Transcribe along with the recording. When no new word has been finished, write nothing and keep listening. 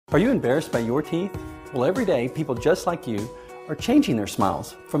Are you embarrassed by your teeth? Well, every day, people just like you are changing their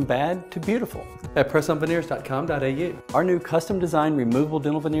smiles from bad to beautiful. At pressonveneers.com.au. Our new custom designed removable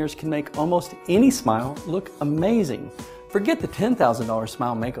dental veneers can make almost any smile look amazing. Forget the $10,000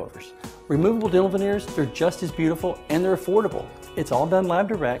 smile makeovers. Removable dental veneers, they're just as beautiful and they're affordable. It's all done lab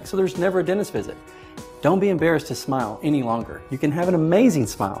direct, so there's never a dentist visit. Don't be embarrassed to smile any longer. You can have an amazing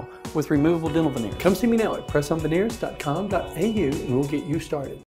smile with removable dental veneers. Come see me now at pressonveneers.com.au and we'll get you started.